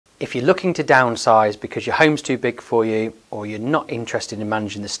If you're looking to downsize because your home's too big for you, or you're not interested in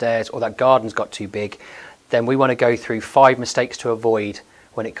managing the stairs, or that garden's got too big, then we want to go through 5 mistakes to avoid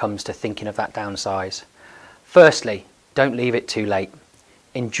when it comes to thinking of that downsize. Firstly, don't leave it too late.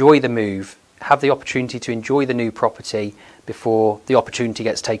 Enjoy the move. Have the opportunity to enjoy the new property before the opportunity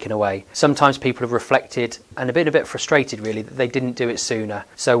gets taken away. Sometimes people have reflected and a bit frustrated really that they didn't do it sooner.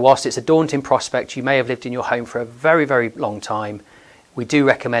 So whilst it's a daunting prospect, you may have lived in your home for a very long time, we do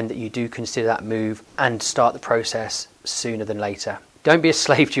recommend that you do consider that move and start the process sooner than later. Don't be a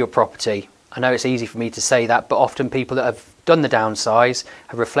slave to your property. I know it's easy for me to say that, but often people that have done the downsize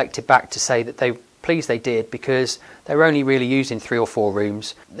have reflected back to say that they pleased they did because they were only really using 3 or 4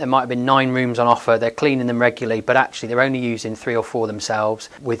 rooms. There might have been 9 rooms on offer, they're cleaning them regularly, but actually they're only using 3 or 4 themselves.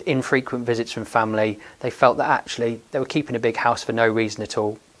 With infrequent visits from family, they felt that actually they were keeping a big house for no reason at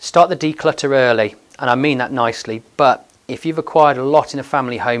all. Start the declutter early, and I mean that nicely, but if you've acquired a lot in a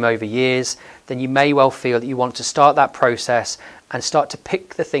family home over years, then you may well feel that you want to start that process and start to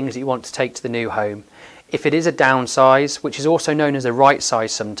pick the things that you want to take to the new home. If it is a downsize, which is also known as a right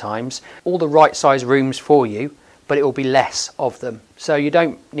size sometimes, all the right size rooms for you, but it will be less of them. So you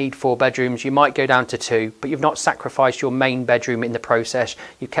don't need 4 bedrooms, you might go down to 2, but you've not sacrificed your main bedroom in the process.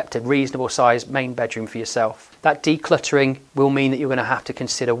 You've kept a reasonable size main bedroom for yourself. That decluttering will mean that you're going to have to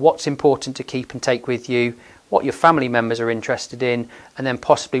consider what's important to keep and take with you, what your family members are interested in, and then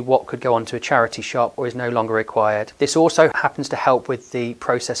possibly what could go onto a charity shop or is no longer required. This also happens to help with the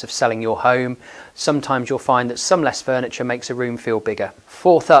process of selling your home. Sometimes you'll find that some less furniture makes a room feel bigger.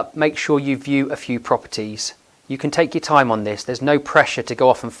 Fourth up, make sure you view a few properties. You can take your time on this. There's no pressure to go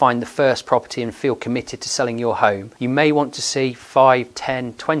off and find the first property and feel committed to selling your home. You may want to see 5,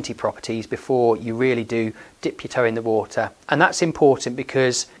 10, 20 properties before you really do dip your toe in the water. And that's important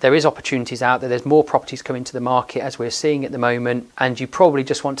because there is opportunities out there. There's more properties coming to the market as we're seeing at the moment, and you probably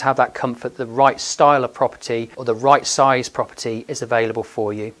just want to have that comfort the right style of property or the right size property is available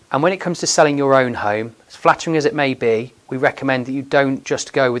for you. And when it comes to selling your own home, as flattering as it may be, we recommend that you don't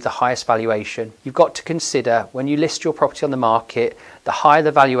just go with the highest valuation. You've got to consider when you list your property on the market, the higher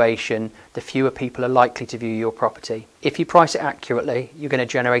the valuation, the fewer people are likely to view your property. If you price it accurately, you're going to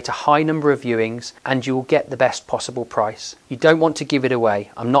generate a high number of viewings and you'll get the best possible price. You don't want to give it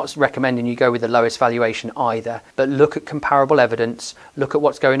away. I'm not recommending you go with the lowest valuation either, but look at comparable evidence, look at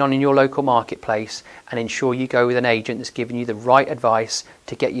what's going on in your local marketplace, and ensure you go with an agent that's giving you the right advice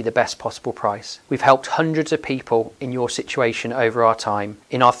to get you the best possible price. We've helped hundreds of people in your situation over our time.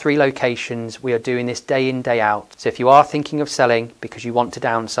 In our 3 locations, we are doing this day in, day out. So if you are thinking of selling because you want to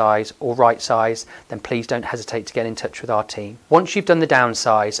downsize or right size, then please don't hesitate to get in touch with our team. Once you've done the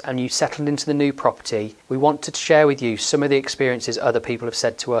downsize and you've settled into the new property, we want to share with you some of the experiences other people have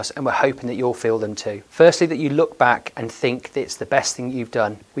said to us, and we're hoping that you'll feel them too. Firstly, that you look back and think that it's the best thing you've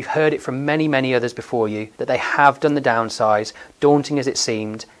done. We've heard it from many others before you that they have done the downsize, daunting as it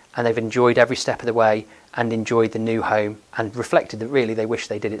seemed, and they've enjoyed every step of the way and enjoyed the new home and reflected that really they wish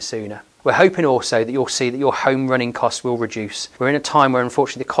they did it sooner. We're hoping also that you'll see that your home running costs will reduce. We're in a time where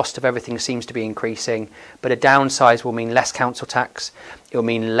unfortunately the cost of everything seems to be increasing, but a downsize will mean less council tax, it will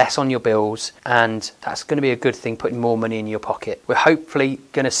mean less on your bills, and that's going to be a good thing, putting more money in your pocket. We're hopefully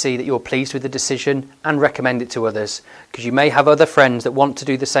going to see that you're pleased with the decision and recommend it to others, because you may have other friends that want to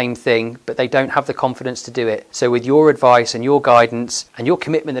do the same thing, but they don't have the confidence to do it. So with your advice and your guidance and your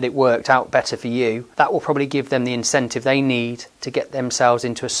commitment that it worked out better for you, that will probably give them the incentive they need to get themselves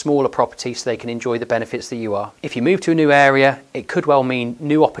into a smaller property so they can enjoy the benefits that you are. If you move to a new area, it could well mean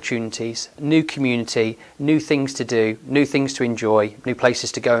new opportunities, new community, new things to do, new things to enjoy, new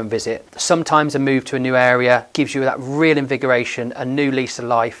places to go and visit. Sometimes a move to a new area gives you that real invigoration, a new lease of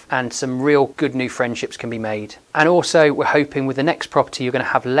life, and some real good new friendships can be made. And also we're hoping with the next property you're going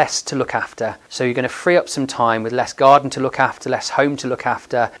to have less to look after. So you're going to free up some time with less garden to look after, less home to look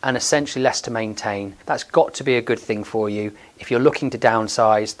after, and essentially less to maintain. That's got to be a good thing for you. If you're looking to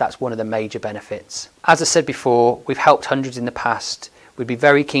downsize, that's one of the major benefits. As I said before, we've helped hundreds in the past. We'd be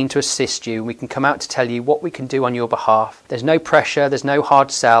very keen to assist you. We can come out to tell you what we can do on your behalf. There's no pressure, there's no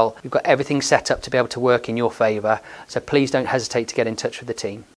hard sell. We've got everything set up to be able to work in your favour. So please don't hesitate to get in touch with the team.